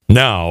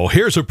Now,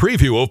 here's a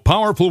preview of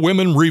Powerful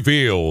Women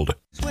Revealed.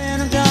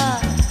 When I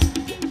die,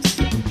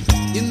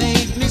 you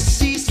made me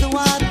see, so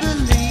I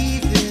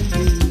believe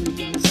in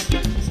you.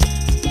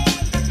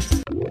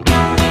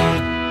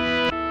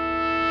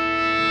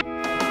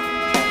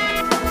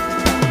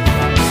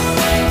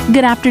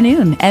 Good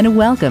afternoon, and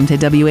welcome to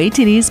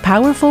WATD's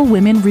Powerful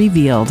Women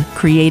Revealed,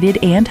 created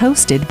and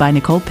hosted by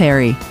Nicole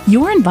Perry.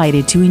 You're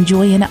invited to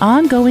enjoy an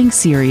ongoing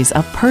series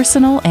of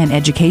personal and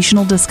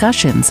educational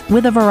discussions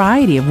with a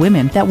variety of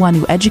women that want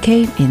to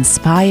educate,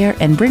 inspire,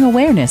 and bring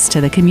awareness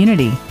to the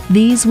community.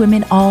 These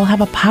women all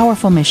have a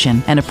powerful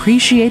mission and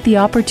appreciate the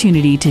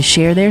opportunity to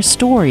share their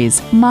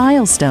stories,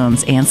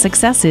 milestones, and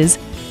successes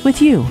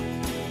with you.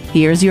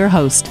 Here's your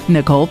host,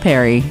 Nicole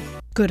Perry.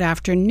 Good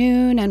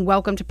afternoon and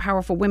welcome to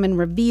Powerful Women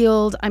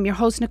Revealed. I'm your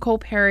host, Nicole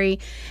Perry,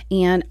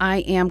 and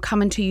I am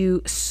coming to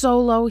you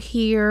solo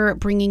here,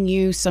 bringing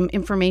you some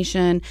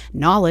information,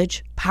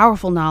 knowledge,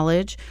 powerful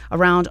knowledge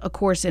around A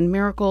Course in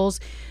Miracles.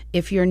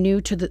 If you're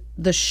new to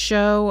the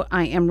show,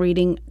 I am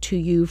reading to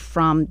you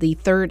from the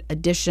third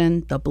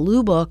edition, the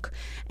Blue Book,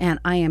 and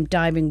I am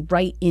diving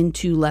right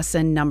into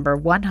lesson number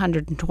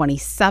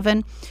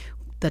 127.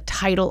 The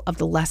title of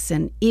the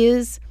lesson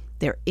is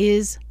There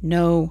Is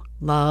No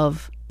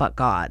Love But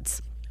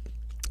God's.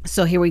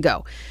 So here we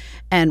go.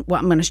 And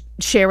I'm going to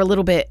share a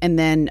little bit and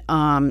then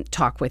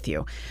talk with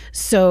you.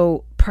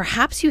 So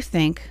perhaps you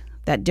think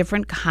that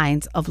different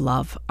kinds of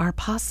love are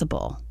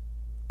possible.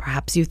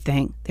 Perhaps you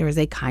think there is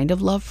a kind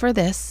of love for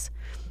this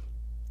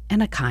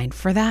and a kind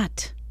for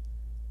that.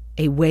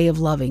 A way of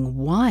loving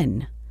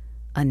one,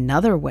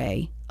 another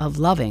way of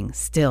loving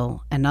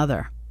still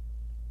another.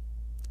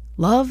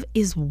 Love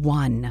is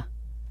one.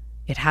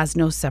 It has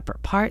no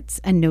separate parts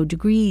and no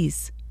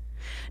degrees.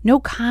 No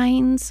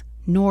kinds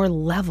nor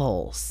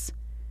levels,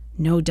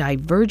 no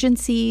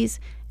divergencies,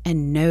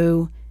 and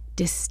no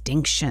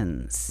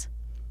distinctions.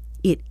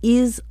 It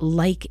is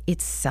like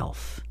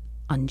itself,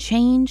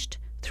 unchanged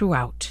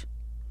throughout.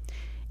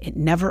 It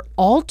never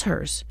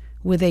alters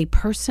with a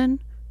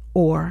person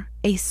or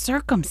a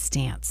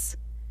circumstance.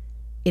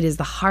 It is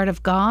the heart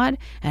of God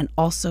and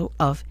also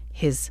of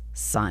His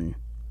Son.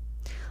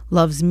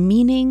 Love's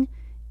meaning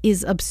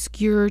is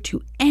obscure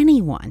to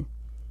anyone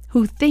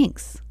who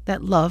thinks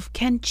that love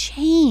can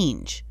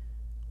change.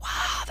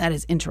 Wow, that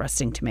is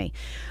interesting to me.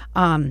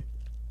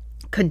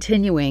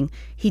 Continuing,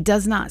 he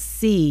does not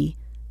see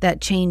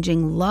that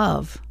changing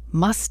love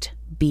must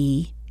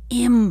be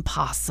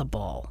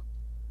impossible.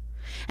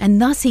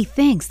 And thus he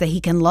thinks that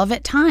he can love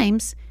at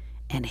times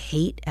and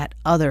hate at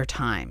other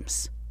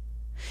times.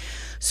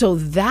 So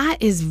that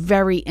is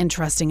very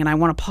interesting, and I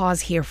want to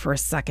pause here for a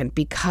second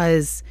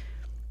because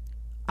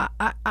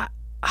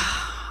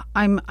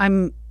I'm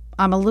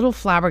a little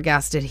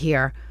flabbergasted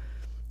here.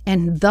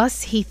 And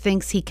thus he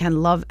thinks he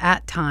can love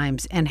at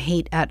times and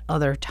hate at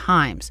other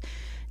times.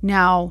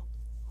 Now,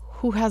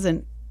 who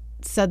hasn't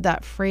said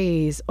that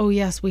phrase? Oh,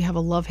 yes, we have a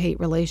love-hate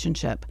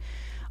relationship.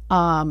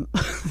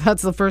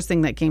 That's the first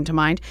thing that came to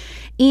mind.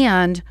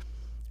 And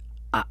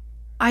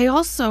I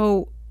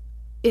also,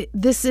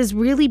 this is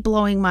really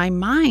blowing my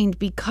mind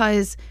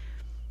because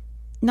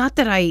not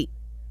that I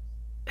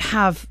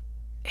have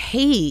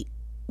hate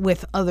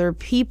with other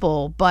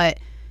people, but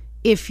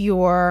if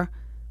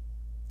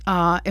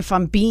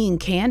I'm being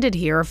candid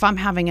here, if I'm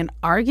having an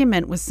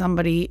argument with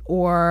somebody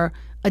or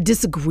a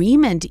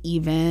disagreement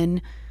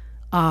even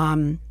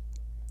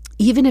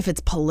if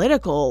it's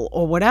political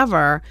or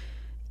whatever,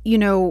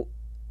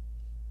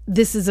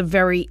 this is a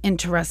very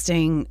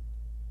interesting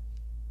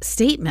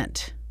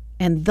statement.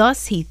 And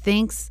thus he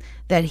thinks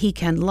that he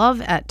can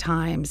love at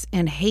times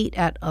and hate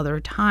at other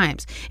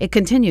times. It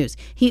continues.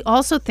 He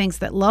also thinks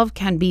that love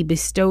can be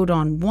bestowed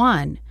on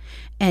one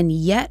and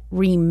yet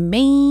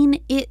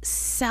remain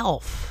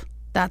itself.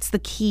 That's the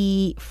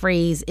key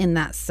phrase in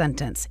that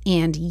sentence.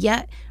 And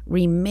yet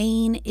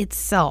remain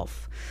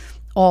itself,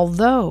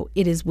 although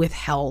it is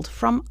withheld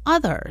from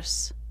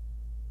others.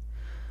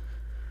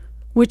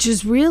 Which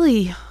is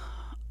really,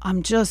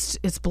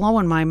 it's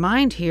blowing my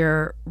mind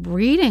here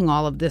reading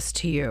all of this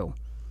to you.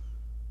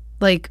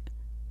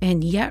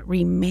 And yet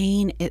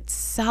remain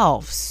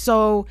itself.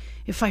 So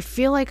if I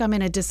feel like I'm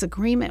in a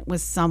disagreement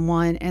with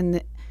someone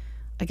and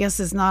I guess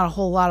there's not a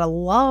whole lot of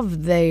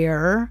love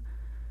there,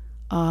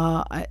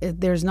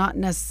 there's not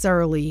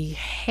necessarily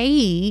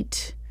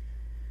hate.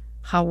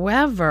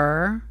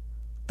 However,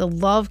 the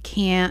love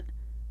can't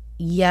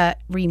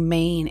yet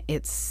remain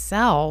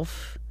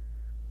itself.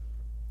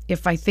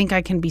 If I think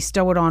I can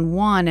bestow it on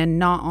one and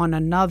not on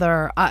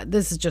another,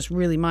 this is just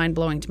really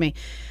mind-blowing to me.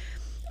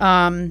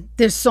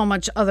 There's so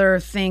much other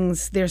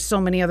things. There's so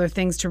many other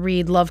things to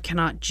read. Love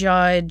cannot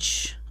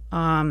judge.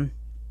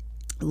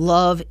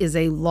 Love is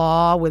a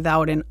law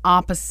without an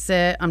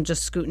opposite. I'm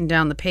just scooting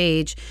down the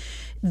page.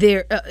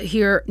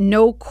 Here,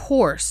 no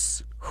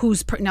course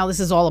now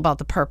this is all about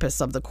the purpose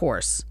of the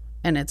course.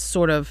 And it's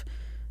sort of,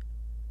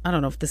 I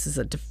don't know if this is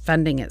a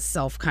defending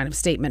itself kind of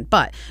statement,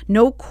 but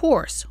no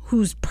course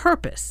whose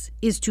purpose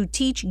is to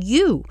teach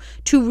you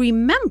to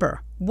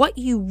remember what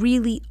you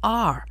really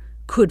are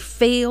could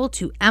fail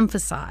to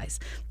emphasize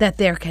that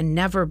there can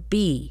never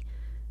be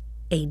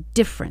a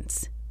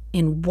difference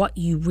in what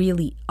you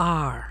really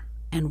are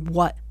and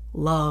what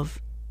love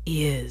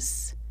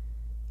is.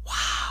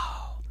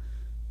 Wow.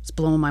 It's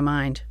blowing my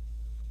mind.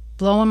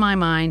 Blowing my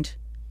mind.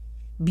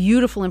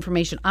 Beautiful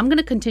information. I'm going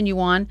to continue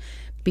on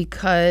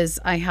because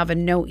I have a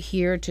note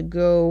here to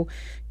go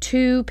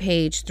to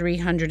page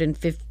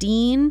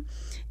 315,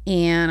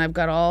 and I've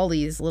got all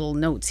these little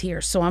notes here.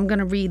 So I'm going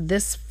to read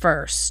this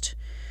first.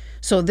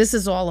 So this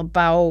is all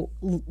about,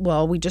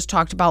 well, we just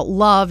talked about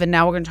love, and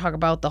now we're going to talk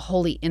about the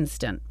holy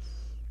instant.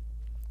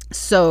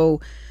 So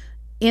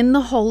in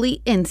the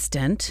holy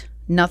instant,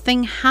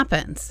 nothing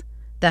happens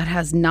that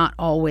has not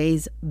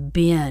always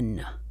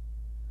been.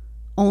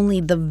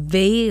 Only the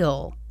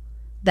veil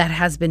that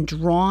has been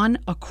drawn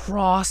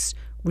across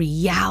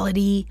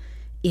reality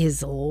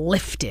is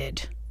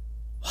lifted.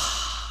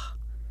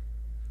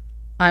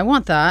 I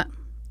want that.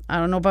 I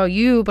don't know about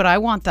you, but I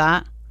want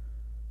that.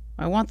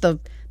 I want the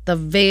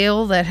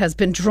veil that has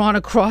been drawn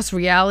across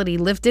reality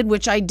lifted,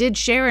 which I did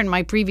share in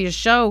my previous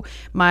show,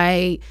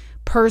 my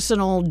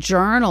personal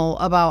journal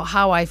about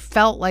how I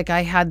felt like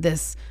I had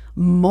this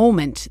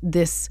moment,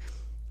 this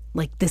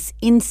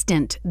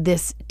instant,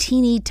 this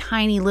teeny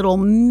tiny little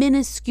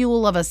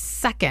minuscule of a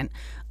second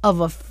of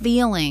a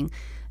feeling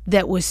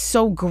that was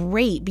so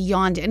great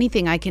beyond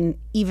anything I can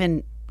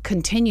even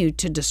continue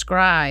to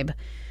describe.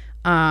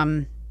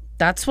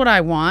 That's what I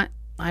want.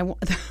 I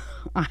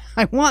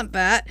want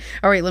that.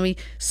 All right, let me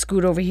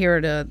scoot over here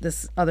to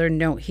this other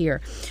note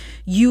here.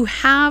 You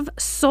have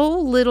so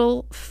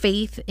little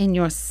faith in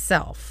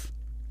yourself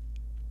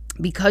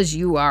because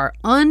you are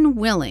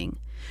unwilling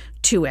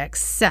to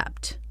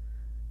accept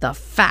the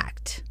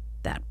fact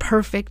that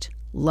perfect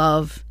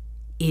love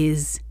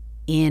is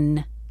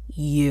in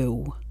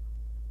you.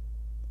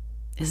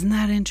 Isn't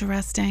that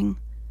interesting?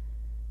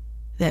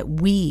 That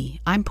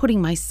I'm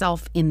putting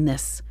myself in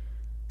this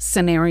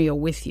scenario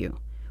with you.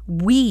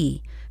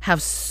 We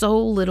have so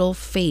little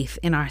faith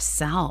in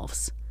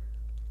ourselves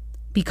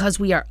because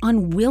we are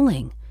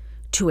unwilling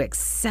to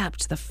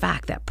accept the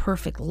fact that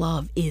perfect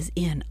love is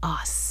in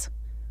us.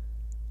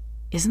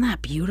 Isn't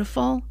that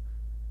beautiful?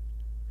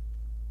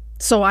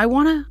 So I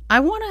want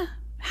to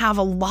have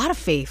a lot of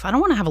faith. I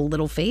don't want to have a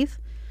little faith.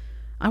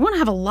 I want to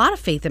have a lot of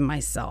faith in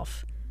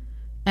myself.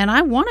 And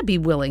I want to be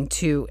willing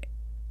to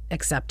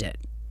accept it.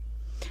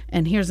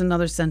 And here's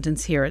another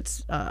sentence here.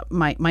 It's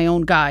my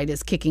own guide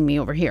is kicking me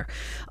over here.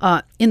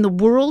 In the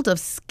world of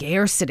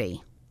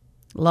scarcity,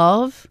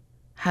 love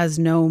has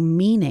no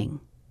meaning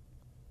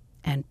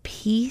and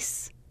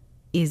peace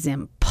is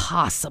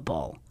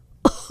impossible.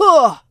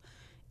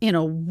 In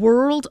a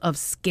world of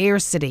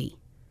scarcity,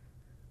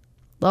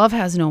 love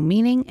has no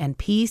meaning and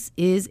peace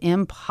is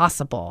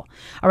impossible.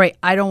 All right,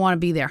 I don't want to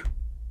be there.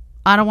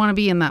 I don't want to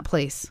be in that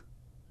place.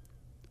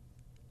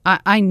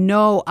 I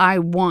know I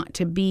want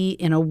to be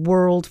in a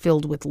world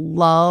filled with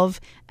love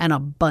and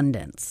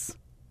abundance.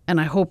 And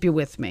I hope you're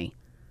with me.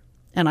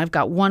 And I've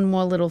got one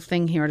more little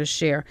thing here to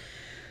share.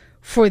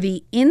 For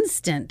the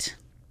instant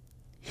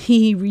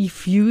he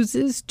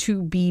refuses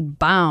to be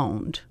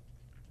bound,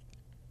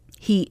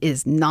 he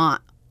is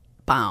not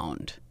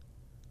bound.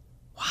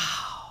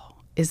 Wow.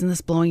 Isn't this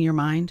blowing your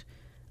mind?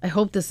 I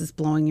hope this is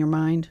blowing your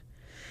mind.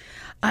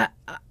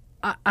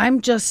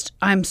 I'm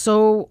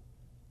so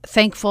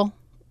thankful.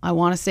 I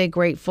want to say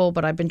grateful,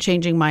 but I've been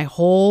changing my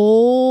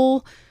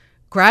whole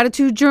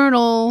gratitude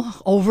journal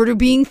over to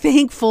being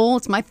thankful.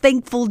 It's my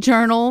thankful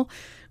journal,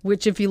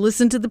 which if you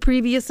listen to the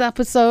previous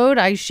episode,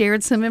 I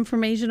shared some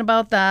information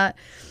about that.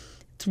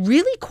 It's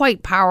really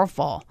quite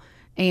powerful.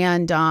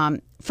 And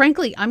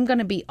frankly, I'm going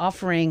to be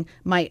offering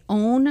my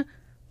own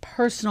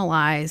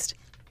personalized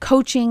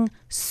coaching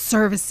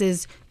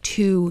services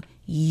to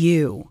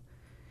you.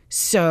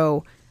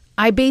 So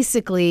I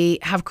basically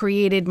have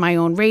created my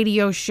own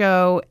radio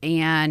show,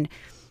 and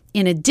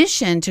in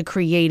addition to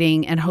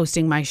creating and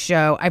hosting my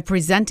show, I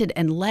presented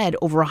and led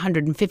over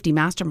 150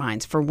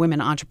 masterminds for women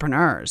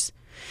entrepreneurs.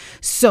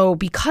 So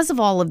because of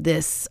all of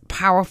this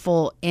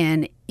powerful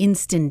and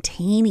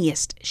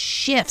instantaneous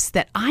shifts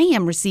that I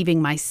am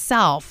receiving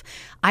myself,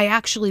 I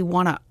actually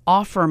want to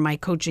offer my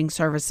coaching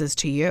services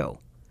to you.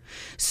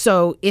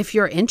 So if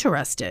you're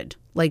interested,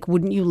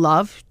 wouldn't you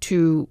love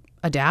to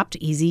adapt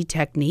easy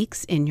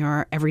techniques in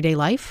your everyday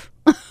life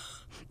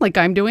like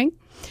I'm doing?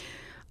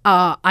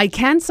 I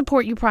can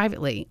support you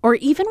privately or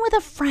even with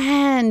a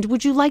friend.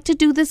 Would you like to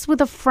do this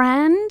with a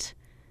friend?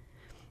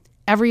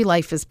 Every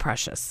life is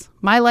precious.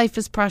 My life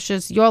is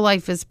precious. Your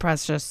life is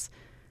precious.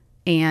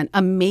 And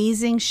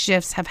amazing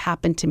shifts have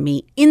happened to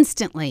me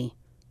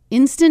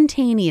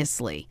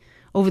instantaneously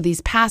over these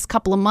past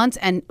couple of months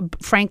and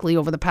frankly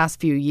over the past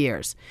few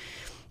years.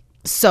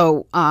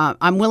 So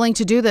I'm willing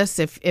to do this.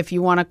 If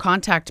you want to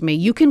contact me,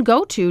 you can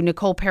go to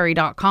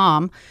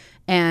NicolePerry.com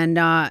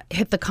and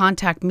hit the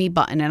contact me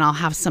button, and I'll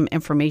have some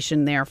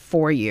information there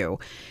for you.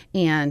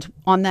 And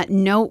on that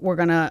note, we're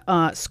going to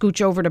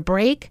scooch over to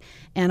break,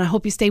 and I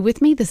hope you stay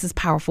with me. This is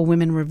Powerful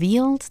Women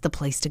Revealed, the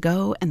place to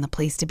go and the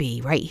place to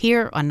be, right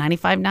here on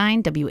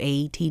 95.9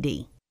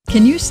 WATD.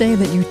 Can you say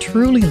that you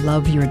truly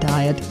love your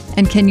diet?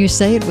 And can you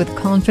say it with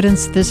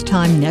confidence this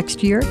time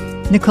next year?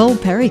 Nicole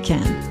Perry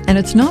can. And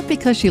it's not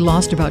because she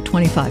lost about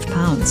 25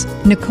 pounds.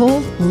 Nicole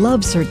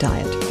loves her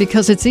diet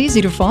because it's easy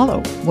to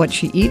follow. What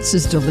she eats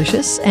is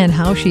delicious, and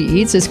how she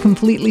eats is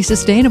completely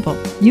sustainable.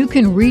 You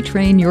can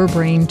retrain your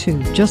brain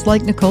too, just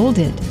like Nicole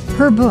did.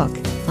 Her book,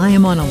 I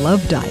Am on a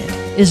Love Diet,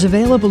 is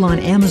available on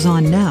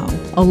Amazon now,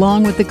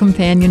 along with the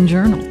companion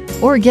journal.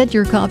 Or get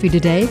your copy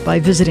today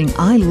by visiting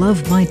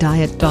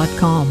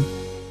ilovemydiet.com.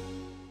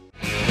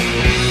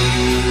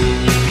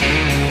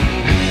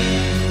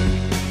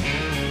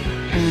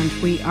 And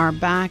we are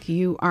back.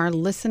 You are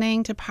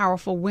listening to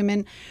Powerful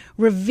Women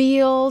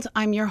Revealed.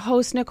 I'm your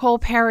host, Nicole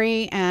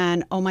Perry,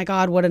 and oh my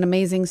God, what an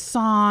amazing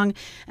song.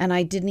 And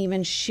I didn't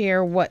even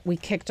share what we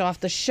kicked off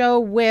the show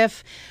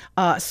with,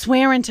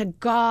 Swearing to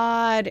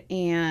God,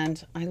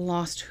 and I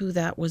lost who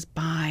that was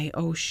by.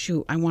 Oh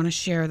shoot, I want to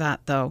share that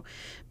though,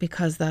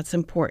 because that's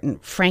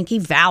important. Frankie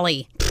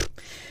Valli.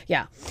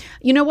 Yeah.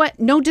 You know what?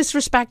 No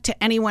disrespect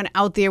to anyone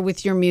out there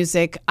with your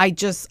music. I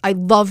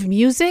love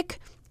music,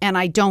 and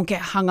I don't get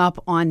hung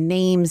up on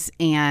names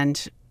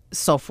and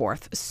so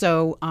forth.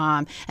 So,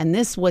 and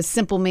this was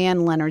Simple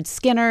Man, Leonard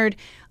Skinner.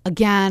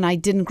 Again, I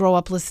didn't grow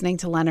up listening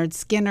to Leonard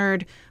Skinner,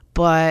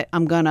 but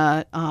I'm going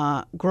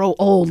to grow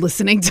old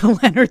listening to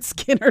Leonard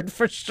Skinner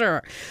for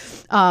sure.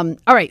 All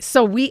right,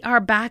 so we are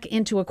back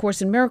into A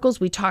Course in Miracles.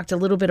 We talked a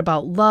little bit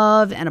about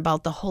love and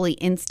about the holy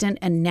instant,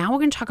 and now we're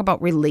going to talk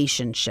about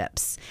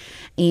relationships.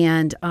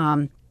 And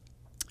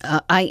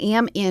I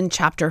am in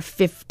chapter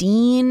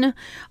 15,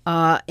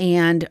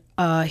 and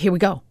here we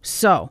go.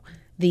 So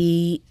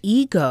the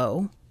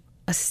ego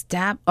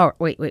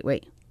wait,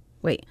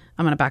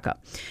 I'm going to back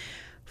up.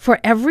 For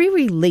every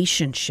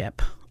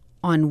relationship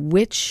on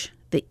which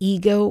the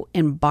ego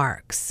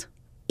embarks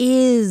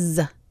is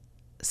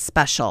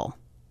special.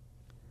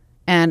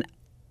 And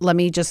let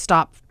me just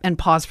stop and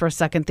pause for a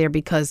second there,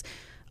 because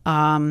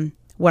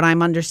what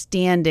I'm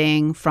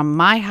understanding from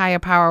my higher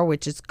power,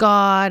 which is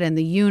God and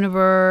the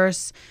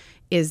universe,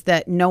 is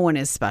that no one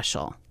is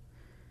special.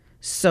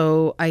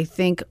 So I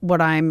think what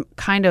I'm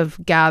kind of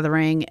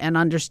gathering and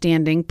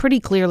understanding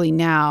pretty clearly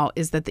now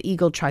is that the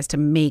ego tries to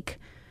make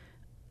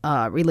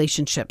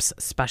relationships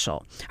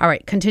special. All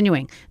right,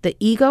 continuing. The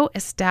ego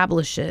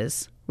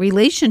establishes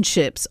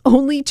relationships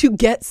only to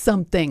get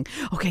something.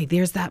 Okay,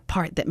 there's that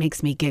part that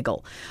makes me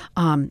giggle.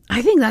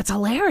 I think that's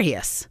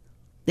hilarious.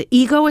 The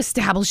ego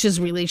establishes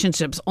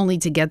relationships only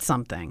to get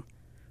something.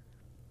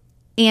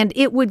 And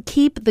it would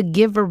keep the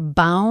giver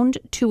bound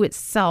to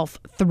itself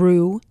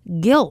through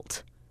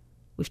guilt.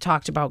 We've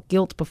talked about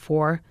guilt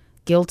before.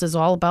 Guilt is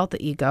all about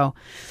the ego.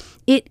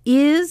 It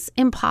is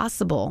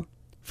impossible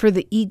for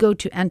the ego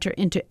to enter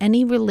into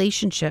any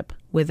relationship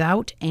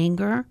without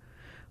anger,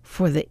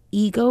 for the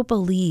ego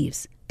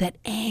believes that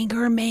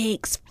anger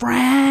makes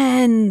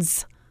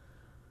friends.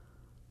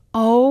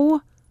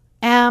 OMG.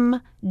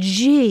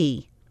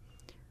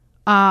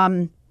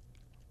 I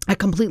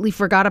completely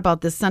forgot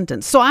about this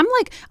sentence. So I'm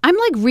like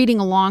reading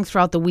along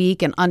throughout the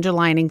week and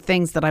underlining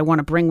things that I want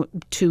to bring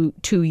to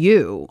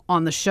you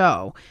on the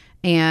show.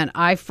 And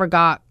I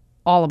forgot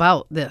all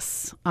about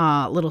this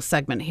little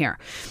segment here.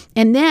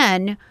 And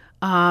then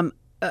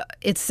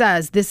it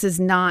says this is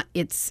not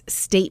its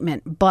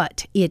statement,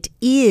 but it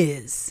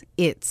is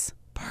its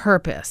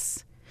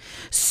purpose.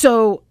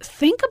 So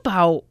think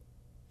about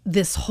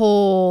this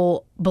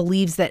whole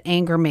believes that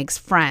anger makes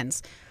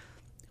friends.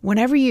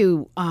 Whenever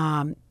you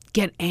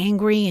get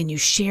angry and you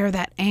share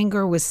that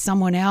anger with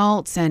someone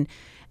else, and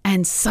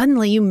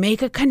suddenly you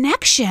make a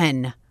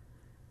connection.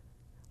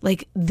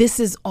 Like, this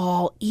is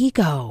all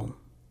ego.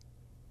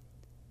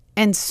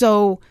 And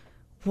so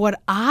what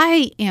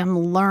I am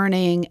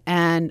learning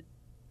and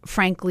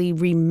frankly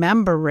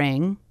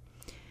remembering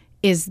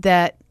is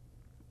that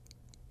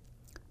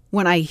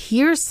when I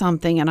hear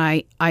something, and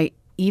I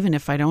even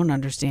if I don't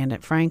understand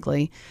it,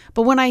 frankly,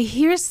 but when I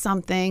hear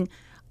something,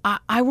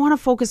 I want to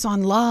focus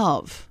on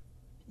love,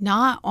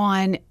 not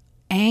on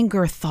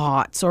anger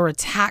thoughts or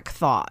attack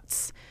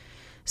thoughts.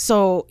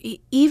 So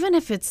even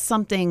if it's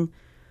something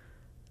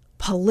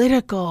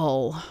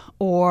political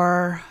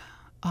or,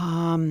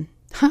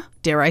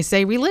 dare I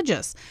say,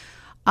 religious,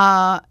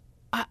 I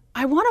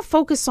want to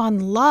focus on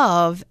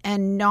love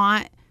and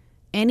not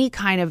any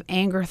kind of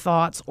anger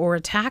thoughts or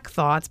attack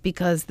thoughts,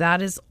 because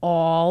that is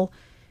all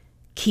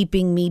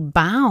keeping me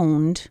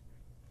bound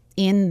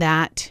in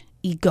that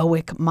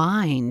egoic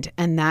mind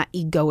and that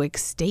egoic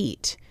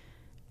state.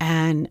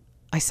 And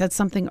I said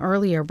something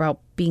earlier about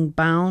being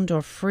bound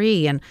or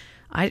free, and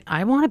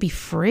I want to be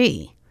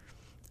free.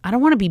 I don't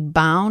want to be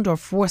bound or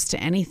forced to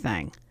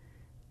anything.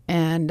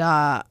 And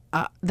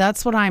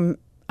that's what I'm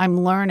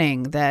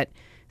learning, that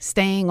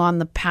staying on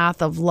the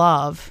path of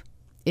love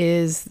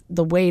is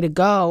the way to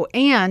go.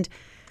 And,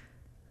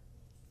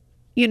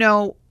 you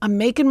know, I'm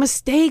making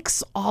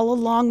mistakes all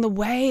along the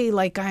way.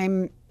 Like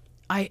I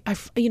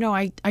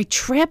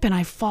trip and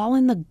I fall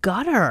in the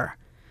gutter,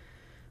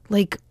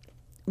 like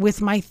with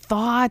my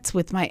thoughts,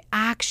 with my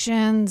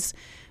actions,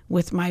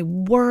 with my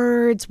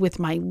words, with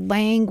my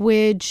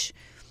language.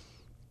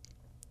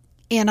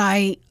 And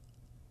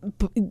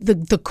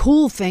the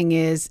cool thing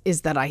is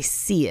that I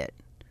see it.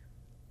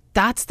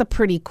 That's the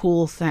pretty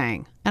cool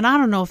thing. And I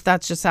don't know if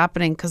that's just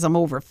happening because I'm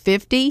over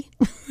 50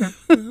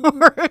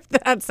 or if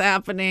that's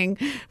happening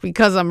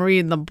because I'm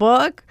reading the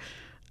book.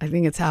 I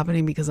think it's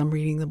happening because I'm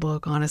reading the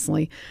book,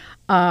 honestly.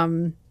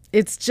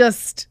 It's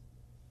just,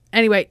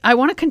 anyway, I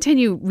want to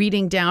continue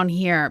reading down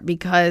here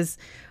because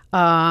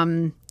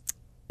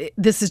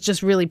this is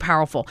just really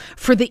powerful.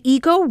 For the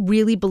ego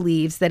really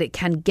believes that it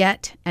can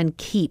get and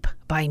keep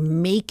by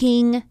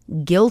making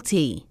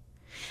guilty.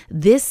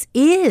 This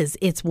is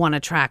its one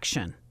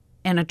attraction,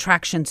 an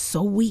attraction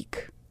so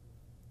weak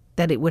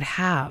that it would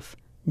have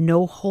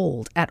no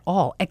hold at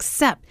all,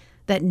 except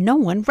that no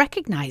one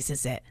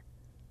recognizes it.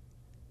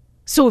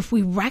 So if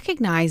we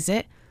recognize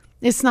it,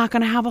 it's not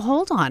going to have a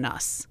hold on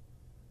us.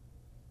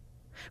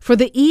 For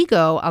the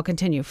ego, I'll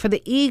continue, for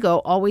the ego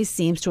always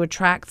seems to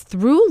attract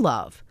through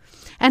love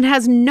and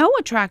has no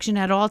attraction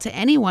at all to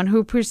anyone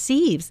who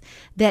perceives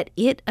that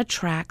it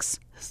attracts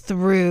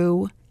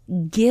through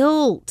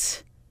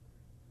guilt.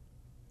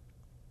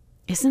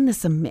 Isn't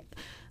this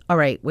all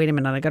right, wait a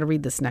minute. I got to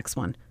read this next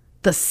one.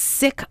 The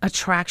sick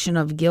attraction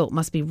of guilt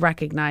must be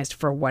recognized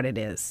for what it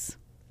is.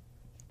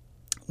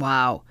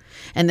 Wow.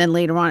 And then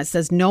later on it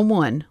says no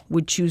one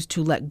would choose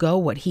to let go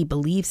what he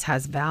believes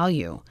has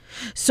value.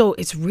 So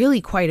it's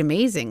really quite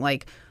amazing.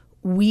 Like,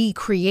 we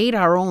create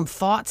our own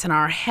thoughts in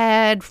our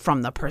head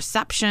from the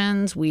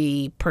perceptions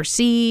we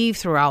perceive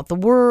throughout the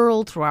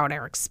world, throughout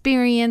our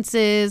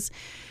experiences.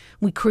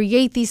 We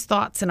create these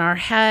thoughts in our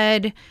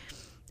head.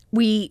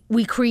 We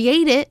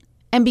create it.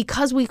 And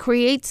because we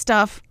create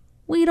stuff,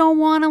 we don't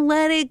want to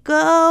let it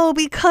go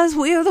because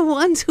we're the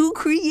ones who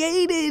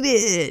created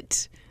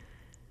it.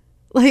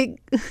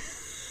 Like,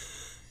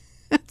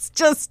 it's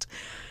just,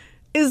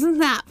 isn't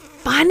that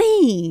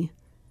funny?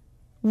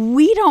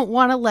 We don't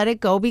want to let it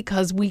go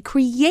because we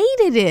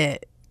created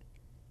it.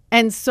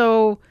 And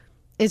so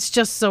it's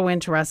just so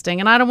interesting.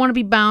 And I don't want to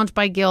be bound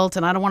by guilt,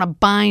 and I don't want to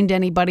bind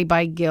anybody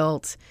by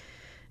guilt.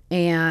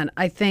 And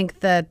I think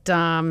that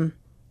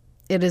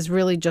it is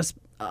really just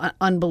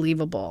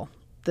unbelievable,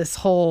 this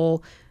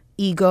whole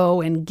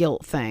ego and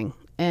guilt thing.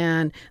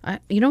 And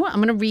you know what?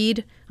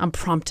 I'm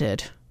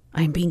prompted.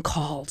 I am being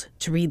called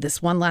to read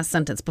this one last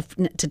sentence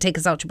to take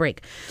us out to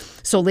break.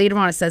 So later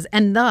on it says,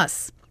 and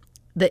thus,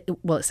 it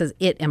says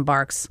it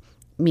embarks,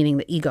 meaning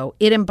the ego.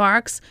 It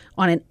embarks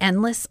on an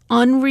endless,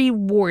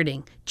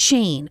 unrewarding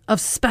chain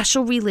of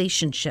special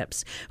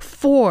relationships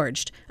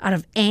forged out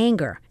of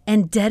anger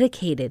and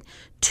dedicated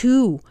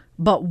to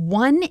but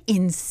one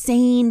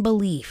insane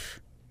belief: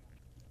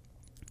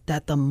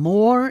 that the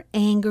more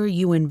anger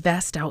you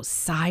invest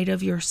outside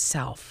of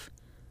yourself,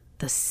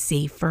 the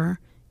safer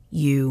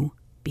you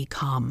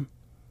become.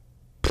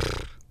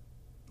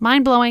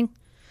 Mind-blowing.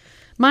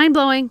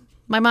 Mind-blowing.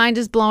 My mind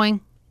is blowing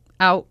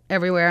out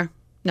everywhere.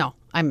 No,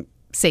 I'm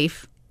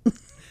safe.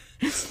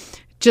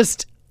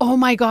 Just, oh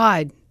my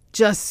God.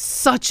 Just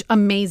such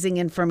amazing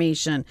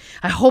information.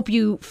 I hope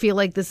you feel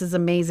like this is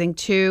amazing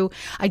too.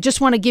 I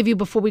just want to give you,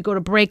 before we go to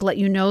break, let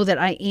you know that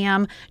I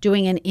am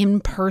doing an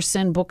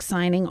in-person book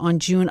signing on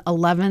June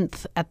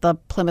 11th at the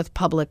Plymouth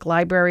Public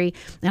Library.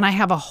 And I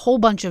have a whole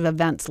bunch of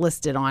events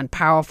listed on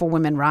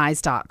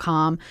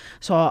powerfulwomenrise.com.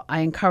 So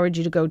I encourage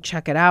you to go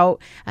check it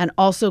out. And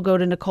also go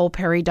to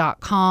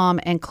NicolePerry.com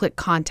and click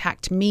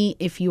Contact Me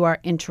if you are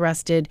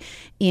interested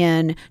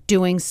in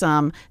doing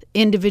some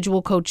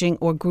individual coaching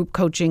or group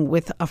coaching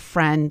with a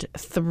friend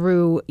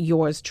through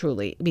yours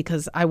truly,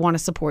 because I want to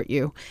support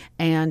you,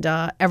 and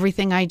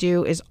everything I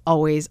do is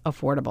always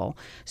affordable.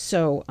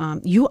 So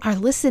you are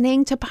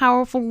listening to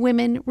Powerful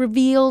Women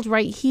Revealed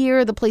right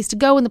here, the place to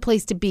go and the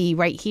place to be,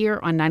 right here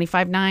on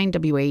 95.9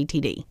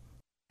 WATD.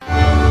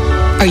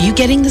 Are you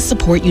getting the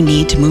support you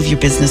need to move your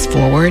business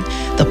forward?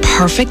 The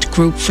perfect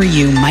group for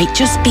you might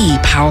just be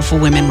Powerful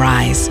Women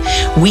Rise.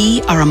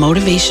 We are a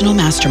motivational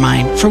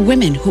mastermind for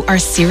women who are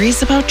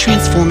serious about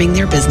transforming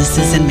their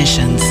businesses and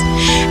missions.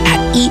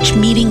 At each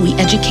meeting, we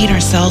educate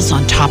ourselves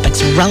on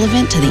topics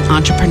relevant to the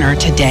entrepreneur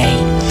today.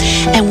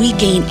 And we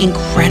gain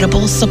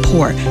incredible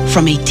support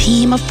from a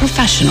team of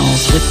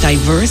professionals with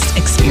diverse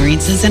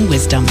experiences and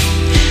wisdom.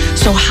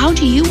 So how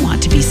do you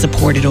want to be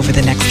supported over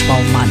the next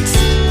 12 months?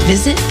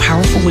 Visit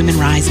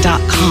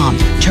powerfulwomenrise.com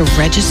to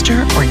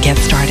register or get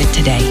started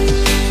today.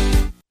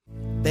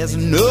 There's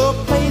no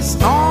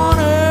place on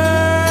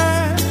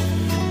earth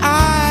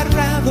I'd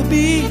rather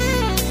be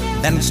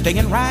than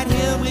staying right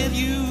here with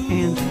you.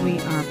 And we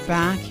are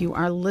back. You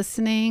are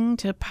listening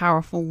to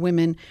Powerful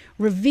Women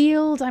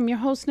Revealed. I'm your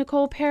host,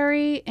 Nicole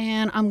Perry,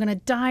 and I'm going to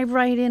dive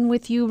right in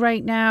with you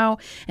right now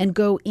and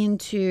go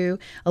into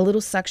a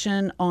little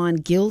section on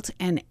guilt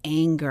and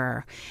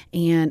anger.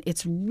 And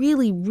it's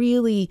really,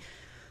 really,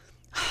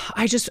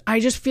 I just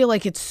feel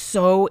like it's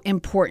so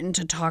important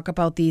to talk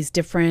about these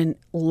different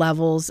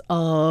levels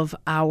of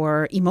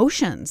our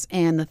emotions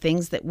and the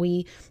things that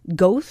we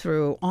go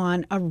through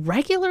on a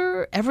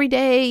regular,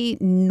 everyday,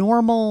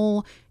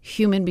 normal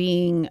human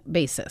being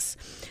basis.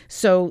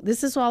 So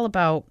this is all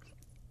about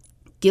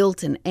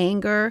guilt and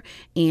anger,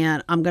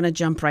 and I'm going to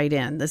jump right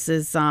in. This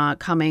is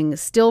coming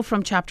still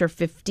from chapter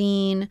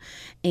 15,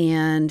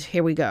 and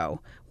here we go.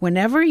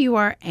 Whenever you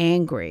are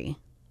angry,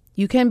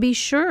 you can be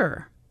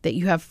sure that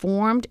you have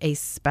formed a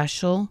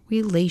special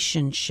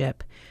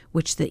relationship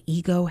which the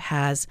ego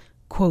has,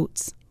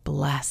 quotes,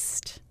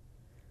 blessed.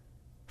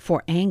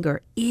 For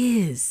anger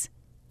is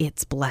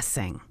its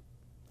blessing.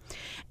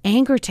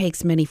 Anger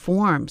takes many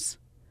forms,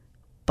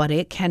 but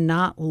it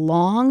cannot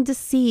long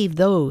deceive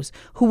those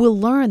who will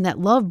learn that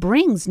love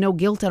brings no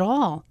guilt at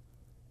all.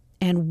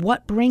 And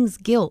what brings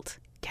guilt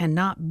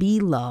cannot be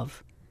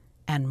love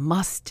and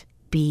must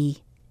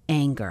be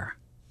anger.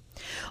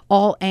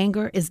 All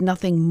anger is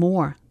nothing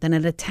more than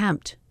an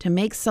attempt to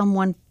make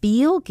someone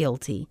feel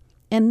guilty.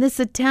 And this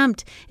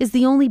attempt is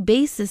the only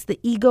basis the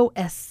ego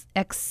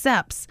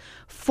accepts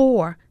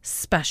for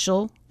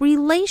special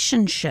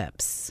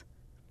relationships.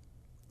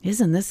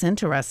 Isn't this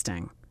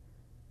interesting?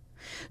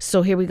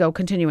 So here we go,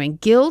 continuing.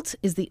 Guilt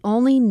is the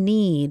only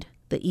need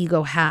the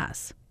ego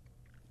has.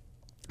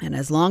 And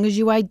as long as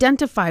you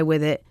identify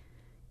with it,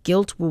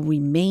 guilt will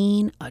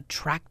remain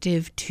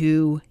attractive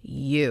to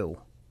you.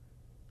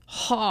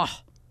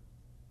 Ha!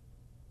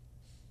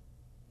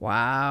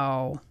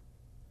 Wow.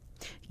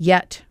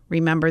 Yet,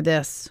 remember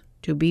this,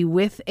 to be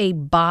with a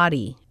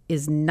body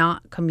is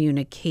not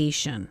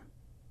communication.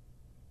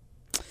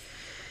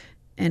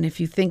 And if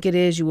you think it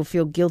is, you will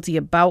feel guilty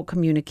about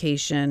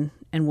communication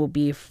and will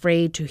be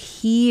afraid to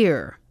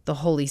hear the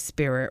Holy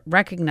Spirit,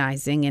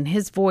 recognizing in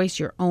His voice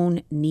your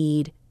own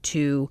need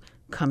to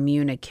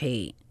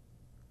communicate.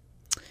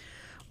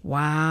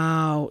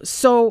 Wow.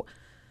 So,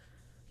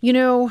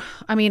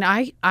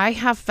 I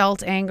have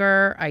felt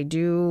anger. I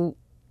do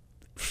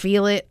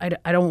feel it.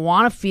 I don't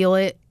want to feel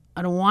it.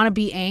 I don't want to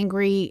be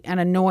angry and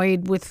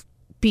annoyed with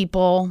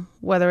people,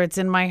 whether it's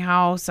in my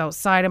house,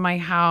 outside of my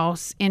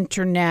house,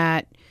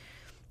 internet,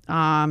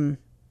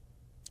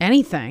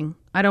 anything.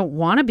 I don't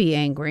want to be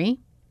angry.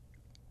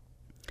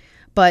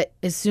 But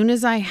as soon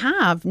as I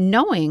have,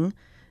 knowing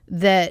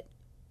that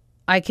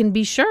I can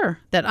be sure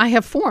that I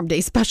have formed a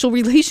special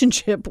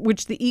relationship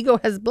which the ego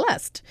has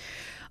blessed.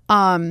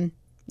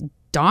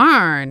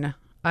 Darn.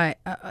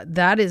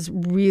 That is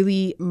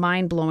really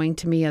mind-blowing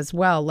to me as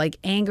well. Like,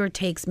 anger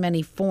takes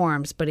many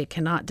forms, but it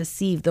cannot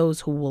deceive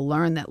those who will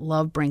learn that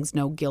love brings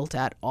no guilt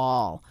at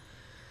all.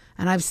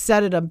 And I've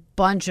said it a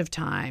bunch of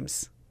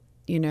times.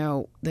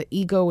 The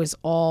ego is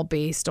all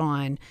based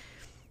on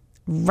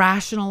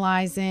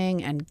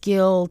rationalizing and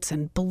guilt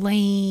and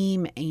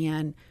blame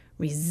and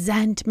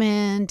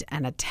resentment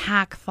and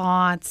attack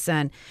thoughts.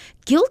 And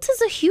guilt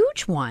is a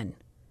huge one.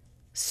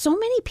 So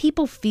many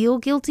people feel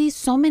guilty.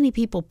 So many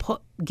people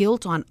put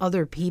guilt on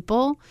other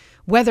people,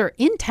 whether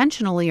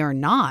intentionally or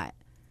not.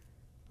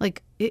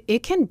 Like,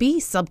 it can be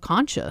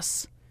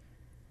subconscious.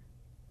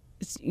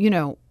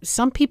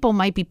 Some people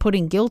might be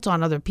putting guilt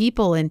on other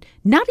people and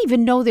not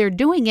even know they're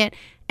doing it,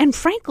 and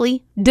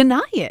frankly,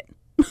 deny it.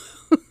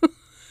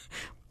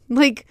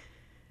 Like,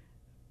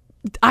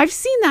 I've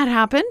seen that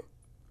happen.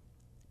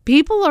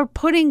 People are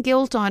putting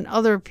guilt on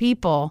other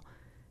people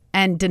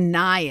and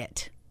deny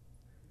it,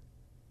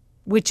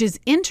 which is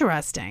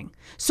interesting.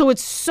 So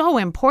it's so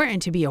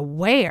important to be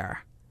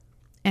aware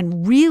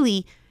and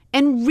really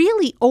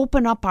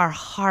open up our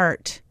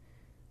heart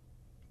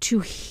to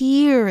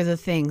hear the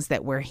things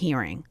that we're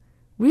hearing.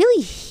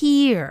 Really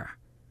hear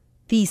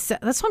these.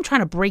 That's why I'm trying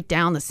to break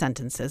down the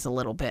sentences a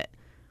little bit.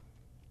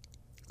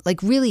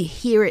 Like, really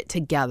hear it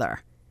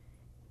together.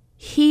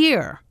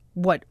 Hear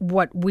what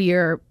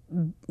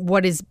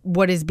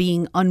is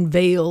being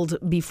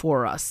unveiled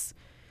before us.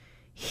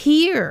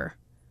 Hear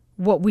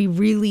what we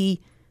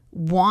really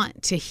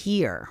want to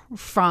hear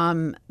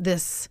from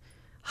this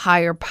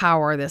higher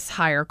power, this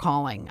higher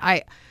calling.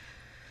 I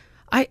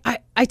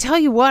tell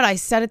you what, I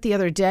said it the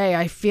other day,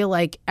 I feel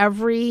like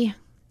every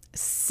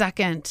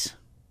second,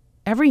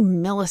 every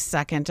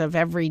millisecond of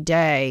every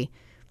day,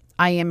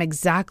 I am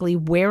exactly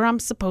where I'm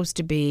supposed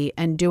to be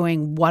and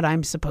doing what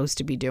I'm supposed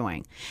to be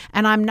doing.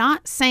 And I'm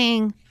not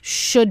saying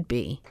should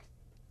be.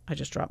 I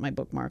just dropped my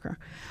bookmarker.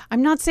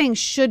 I'm not saying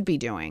should be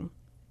doing.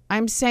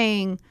 I'm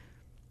saying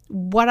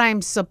what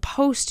I'm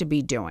supposed to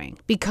be doing,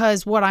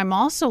 because what I'm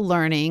also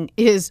learning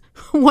is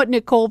what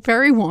Nicole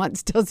Perry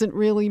wants doesn't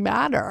really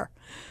matter.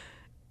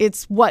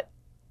 It's what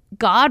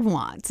God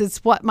wants.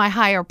 It's what my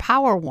higher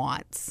power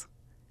wants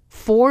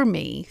for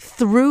me,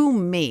 through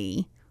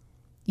me,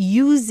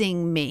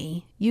 using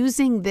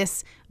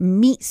this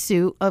meat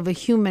suit of a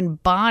human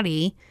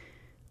body,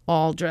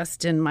 all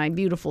dressed in my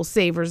beautiful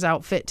Savers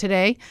outfit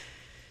today.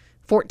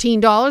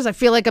 $14. I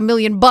feel like $1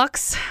 million.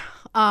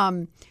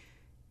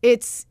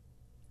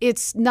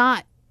 It's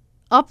not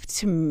up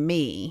to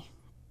me,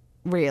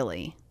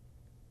 really.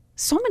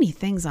 So many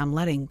things I'm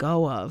letting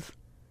go of.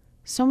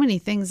 So many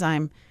things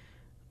I'm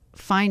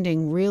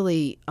finding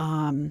really,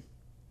 I'm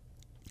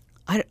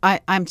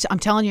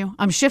telling you,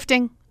 I'm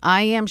shifting.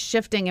 I am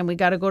shifting, and we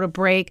got to go to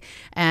break.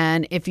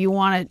 And if you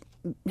want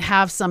to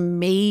have some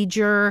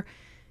major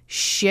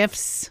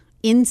shifts,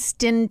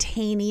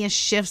 instantaneous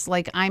shifts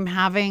like I'm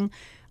having,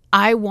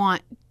 I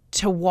want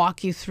to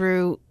walk you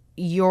through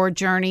your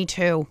journey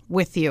too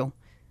with you.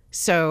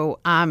 So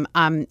I'm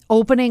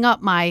opening up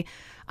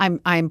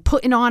I'm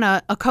putting on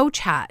a coach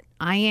hat.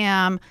 I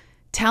am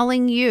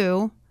telling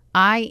you,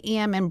 I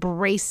am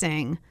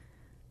embracing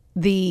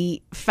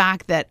the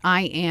fact that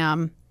I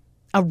am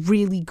a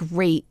really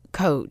great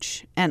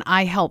coach and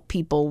I help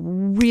people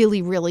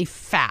really, really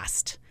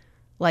fast.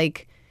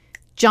 Like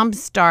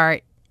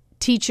jumpstart,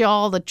 teach you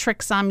all the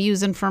tricks I'm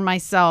using for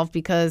myself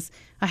because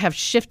I have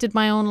shifted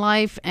my own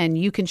life and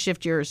you can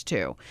shift yours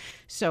too.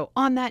 So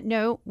on that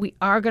note, we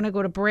are going to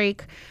go to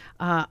break.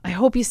 I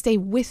hope you stay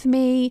with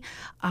me.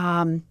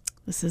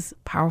 This is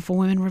Powerful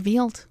Women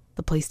Revealed,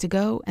 the place to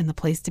go and the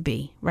place to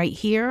be, right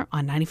here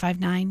on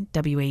 95.9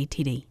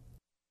 WATD.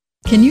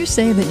 Can you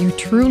say that you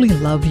truly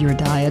love your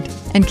diet?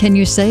 And can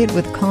you say it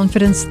with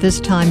confidence this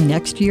time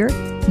next year?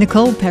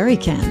 Nicole Perry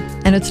can.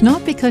 And it's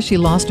not because she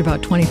lost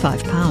about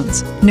 25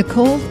 pounds.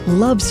 Nicole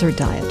loves her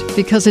diet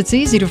because it's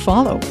easy to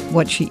follow.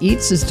 What she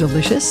eats is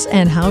delicious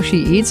and how she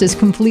eats is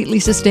completely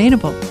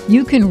sustainable.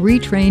 You can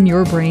retrain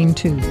your brain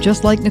too,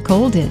 just like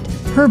Nicole did.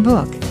 Her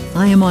book,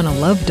 I Am on a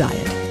Love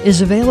Diet, is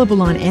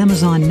available on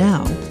Amazon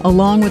now,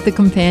 along with the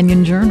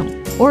companion journal.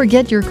 Or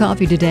get your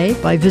copy today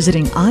by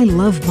visiting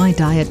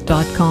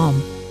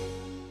ilovemydiet.com.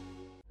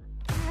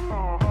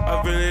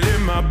 I feel it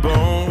in my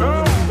bones.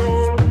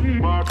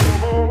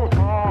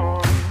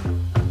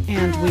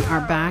 And we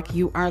are back.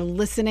 You are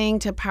listening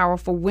to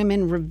Powerful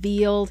Women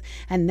Revealed,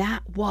 and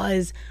that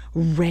was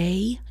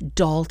Ray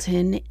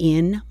Dalton,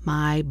 In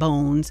My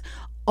Bones.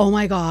 Oh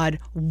my God,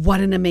 what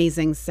an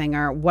amazing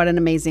singer. What an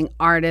amazing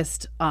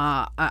artist.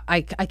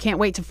 I can't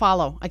wait to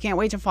follow. I can't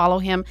wait to follow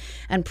him.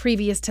 And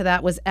previous to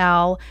that was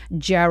Al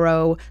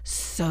Jarreau.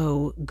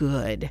 So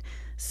good.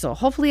 So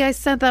hopefully I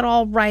said that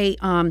all right.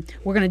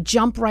 We're going to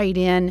jump right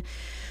in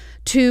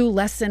to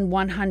lesson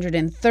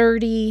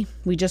 130.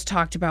 We just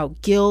talked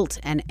about guilt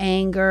and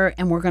anger,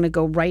 and we're going to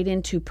go right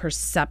into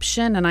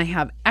perception. And I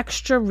have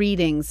extra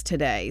readings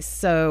today,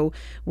 so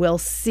we'll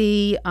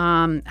see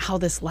how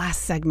this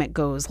last segment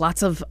goes.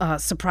 Lots of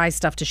surprise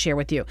stuff to share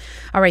with you.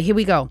 All right, here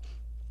we go.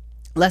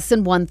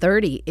 Lesson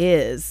 130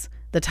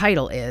 the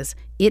title is,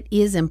 It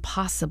is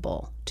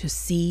Impossible to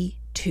See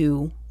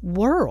Two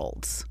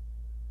Worlds.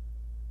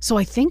 So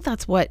I think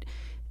that's what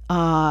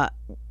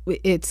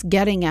it's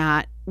getting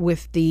at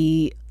with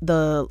the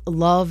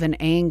love and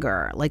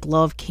anger. Like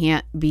love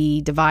can't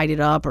be divided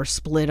up or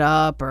split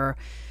up, or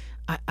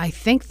I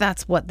think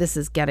that's what this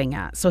is getting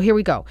at. So here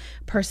we go.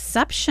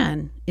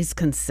 Perception is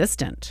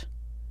consistent.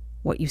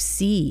 What you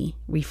see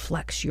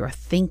reflects your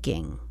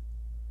thinking.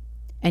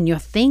 And your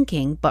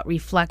thinking but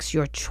reflects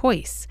your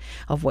choice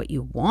of what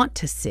you want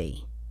to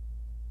see.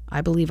 I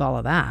believe all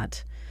of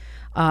that.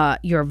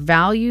 Your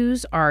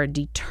values are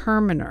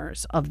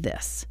determiners of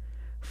this.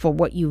 For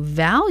what you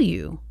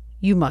value,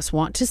 you must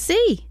want to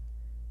see.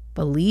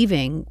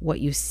 Believing what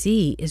you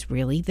see is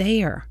really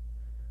there.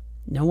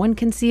 No one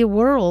can see a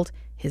world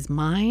his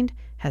mind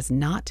has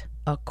not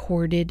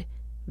accorded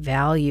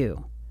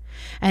value.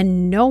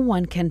 And no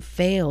one can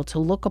fail to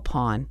look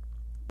upon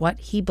what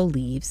he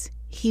believes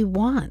he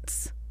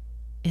wants.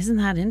 Isn't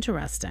that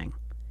interesting?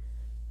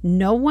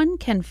 No one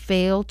can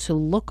fail to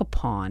look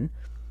upon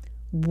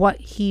what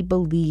he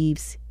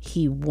believes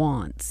he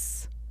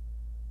wants.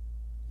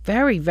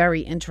 Very,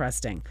 very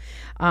interesting.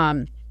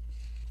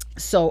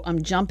 So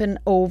I'm jumping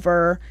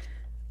over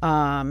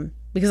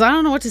because I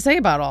don't know what to say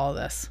about all of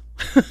this.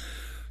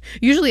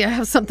 Usually I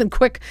have some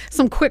quick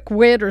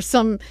wit or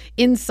some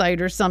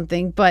insight or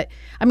something. But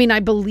I mean,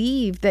 I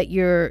believe that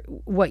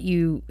what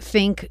you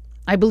think.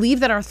 I believe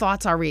that our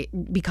thoughts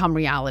become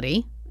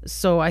reality.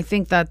 So I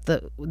think that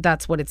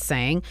that's what it's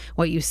saying.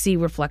 What you see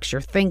reflects your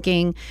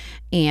thinking,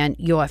 and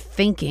your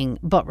thinking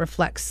but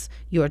reflects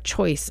your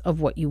choice of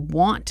what you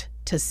want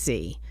to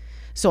see.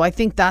 So I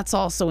think that's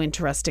also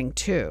interesting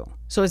too.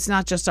 So it's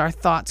not just our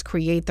thoughts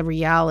create the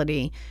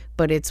reality,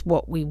 but it's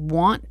what we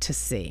want to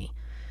see.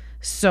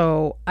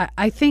 So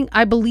I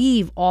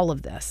believe all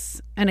of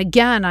this. And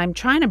again, I'm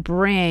trying to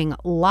bring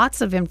lots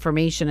of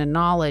information and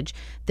knowledge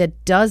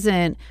that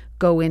doesn't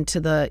go into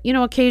the,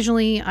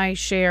 occasionally I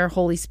share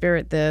Holy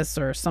Spirit this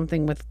or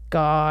something with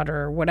God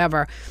or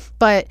whatever.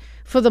 But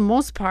for the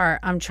most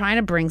part, I'm trying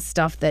to bring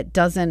stuff that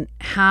doesn't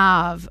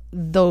have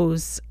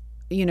those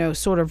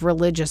sort of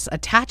religious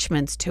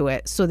attachments to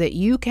it, so that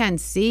you can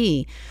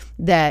see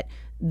that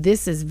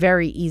this is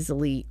very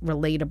easily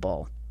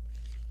relatable.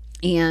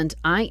 And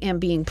I am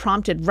being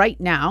prompted right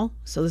now.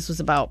 So this was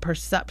about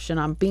perception.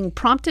 I'm being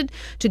prompted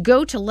to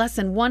go to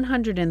lesson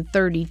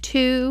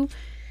 132,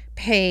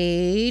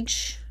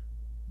 page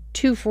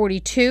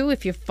 242,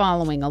 if you're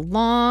following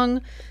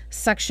along,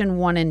 section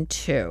 1 and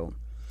 2.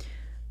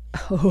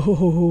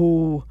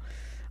 Oh,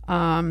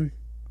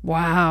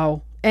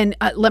 wow. And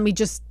let me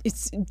just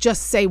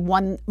say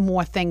one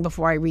more thing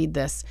before I read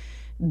this.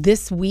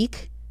 This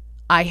week,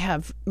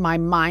 my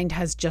mind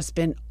has just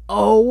been,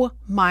 oh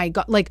my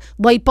God, like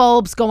light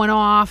bulbs going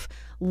off,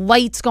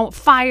 lights going,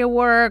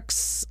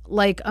 fireworks,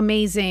 like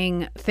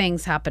amazing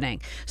things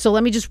happening. So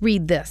let me just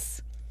read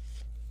this.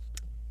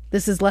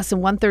 This is lesson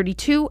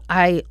 132.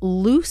 I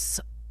loose,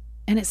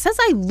 and it says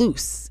I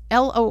loose,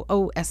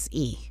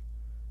 L-O-O-S-E.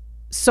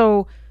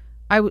 So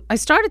I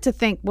started to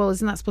think, well,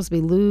 isn't that supposed to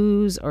be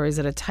lose, or is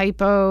it a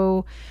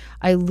typo?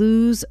 I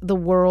lose the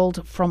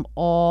world from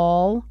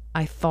all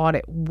I thought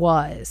it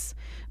was.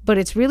 But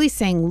it's really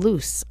saying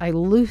loose. I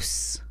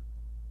loose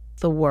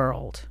the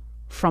world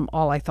from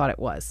all I thought it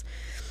was.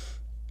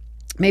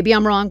 Maybe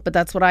I'm wrong, but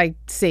that's what I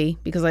see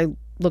because I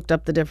looked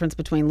up the difference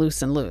between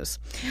loose and lose.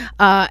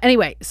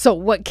 Anyway, so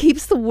what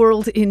keeps the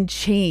world in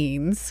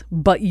chains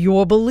but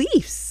your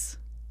beliefs,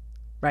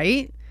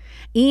 right?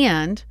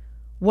 And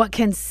what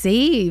can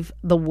save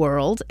the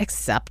world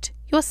except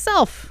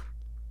yourself?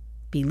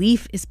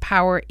 Belief is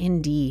power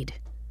indeed.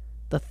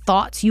 The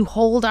thoughts you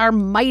hold are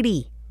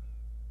mighty,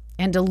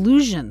 and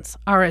illusions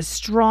are as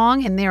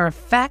strong in their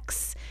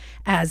effects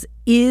as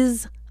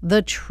is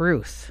the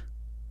truth.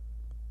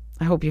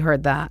 I hope you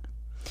heard that.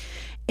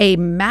 A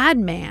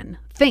madman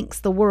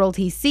thinks the world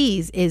he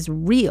sees is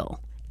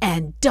real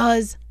and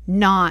does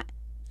not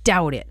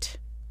doubt it,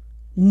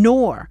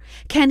 nor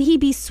can he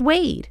be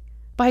swayed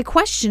by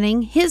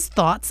questioning his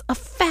thoughts'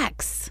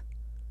 effects.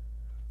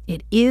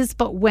 It is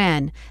but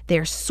when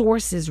their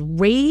source is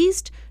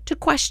raised to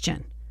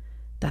question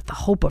that the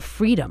hope of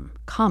freedom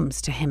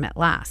comes to him at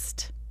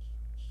last.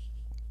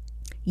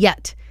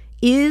 Yet,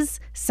 is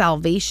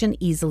salvation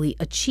easily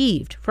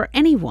achieved? For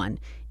anyone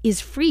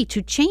is free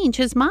to change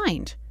his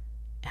mind,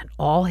 and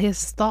all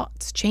his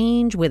thoughts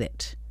change with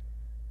it.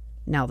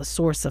 Now the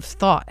source of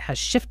thought has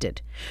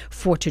shifted,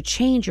 for to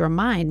change your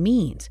mind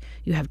means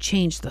you have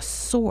changed the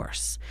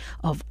source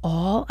of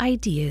all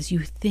ideas you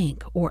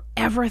think or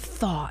ever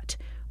thought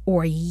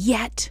or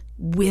yet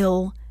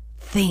will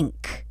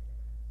think.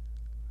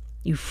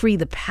 You free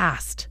the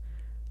past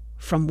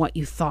from what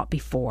you thought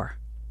before.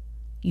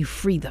 You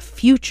free the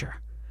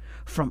future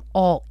from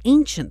all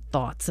ancient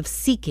thoughts of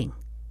seeking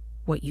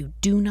what you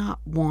do not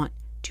want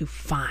to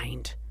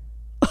find.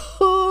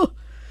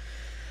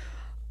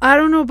 I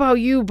don't know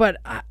about you, but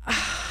I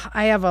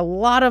have a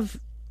lot of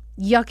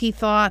yucky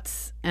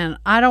thoughts, and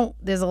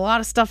there's a lot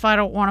of stuff I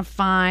don't want to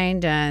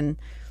find. And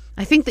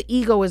I think the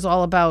ego is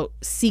all about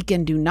seek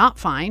and do not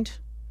find.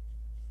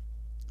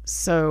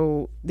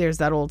 So there's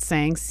that old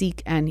saying,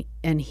 seek and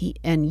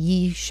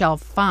ye shall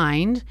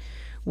find.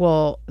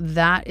 Well,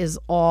 that is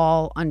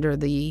all under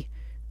the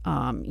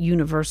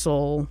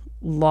universal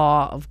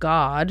law of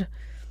God.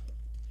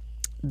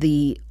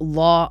 The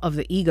law of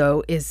the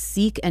ego is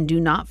seek and do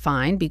not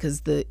find,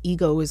 because the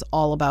ego is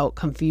all about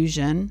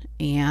confusion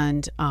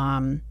and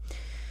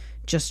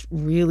just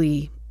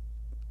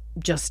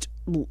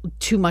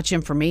too much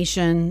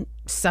information,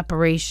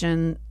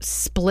 separation,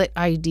 split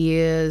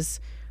ideas,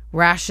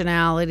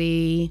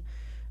 rationality,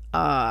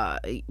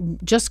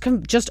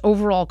 just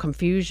overall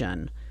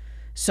confusion.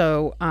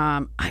 So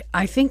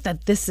I think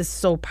that this is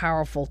so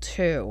powerful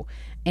too,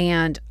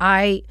 and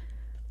I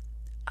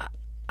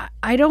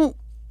don't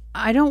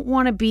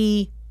want to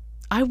be.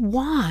 I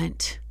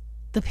want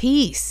the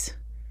peace.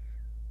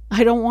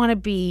 I don't want to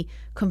be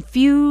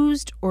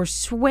confused or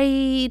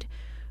swayed,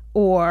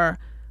 or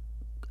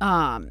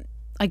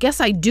I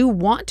guess I do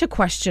want to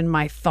question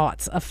my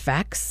thoughts'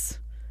 effects.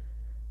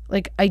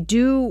 Like, I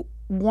do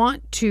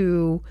want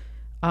to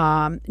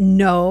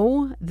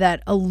know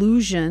that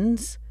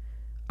illusions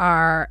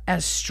are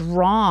as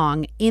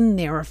strong in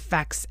their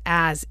effects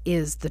as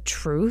is the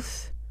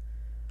truth.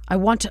 I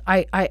want to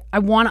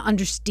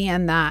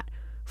understand that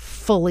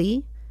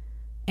fully,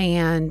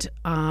 and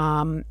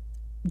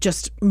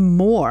just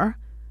more,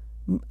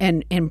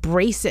 and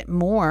embrace it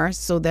more,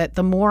 so that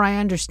the more I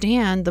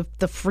understand,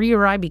 the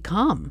freer I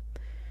become.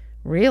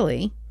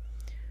 Really.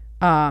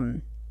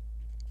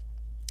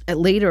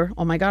 Later,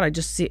 oh my God, I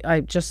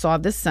just saw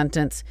this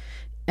sentence,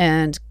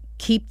 and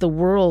keep the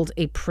world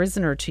a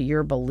prisoner to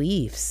your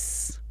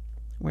beliefs.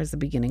 Where's the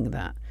beginning of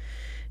that?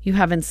 You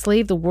have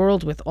enslaved the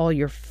world with all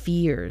your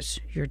fears,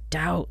 your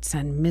doubts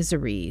and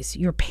miseries,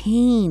 your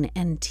pain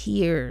and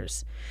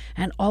tears,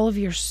 and all of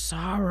your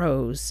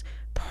sorrows.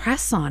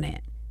 Press on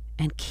it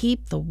and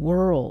keep the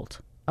world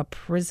a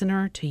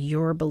prisoner to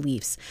your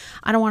beliefs.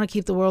 I don't want to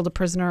keep the world a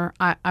prisoner.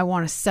 I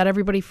want to set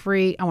everybody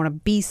free. I want to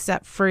be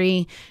set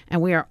free.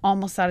 And we are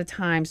almost out of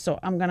time, so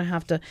I'm going to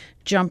have to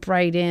jump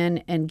right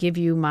in and give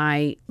you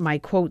my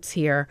quotes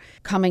here,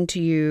 coming to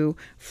you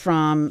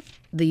from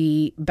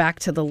back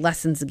to the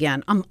lessons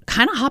again. I'm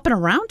kind of hopping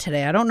around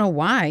today. I don't know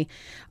why.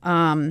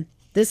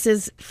 This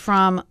is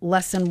from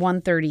lesson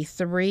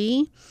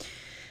 133.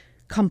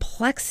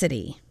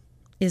 Complexity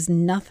is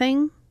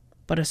nothing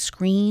but a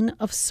screen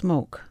of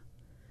smoke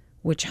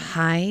which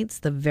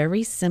hides the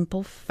very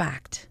simple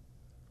fact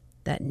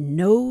that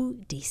no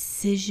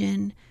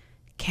decision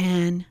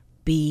can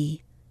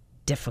be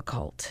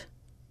difficult.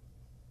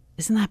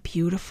 Isn't that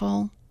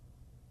beautiful?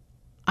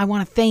 I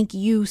want to thank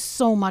you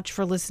so much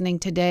for listening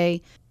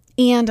today,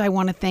 and I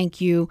want to thank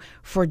you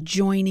for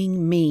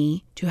joining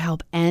me to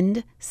help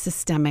end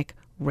systemic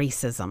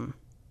racism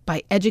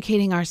by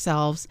educating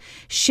ourselves,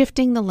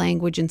 shifting the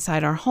language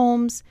inside our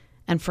homes,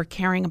 and for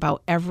caring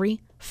about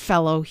every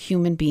fellow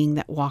human being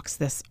that walks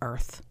this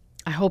earth.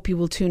 I hope you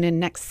will tune in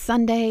next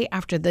Sunday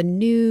after the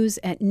news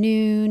at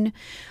noon.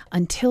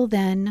 Until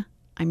then,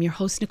 I'm your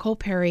host, Nicole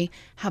Perry.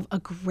 Have a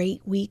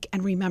great week.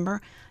 And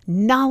remember,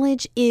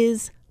 knowledge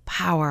is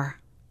power.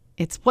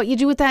 It's what you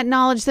do with that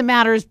knowledge that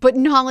matters, but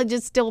knowledge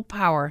is still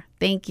power.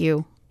 Thank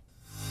you.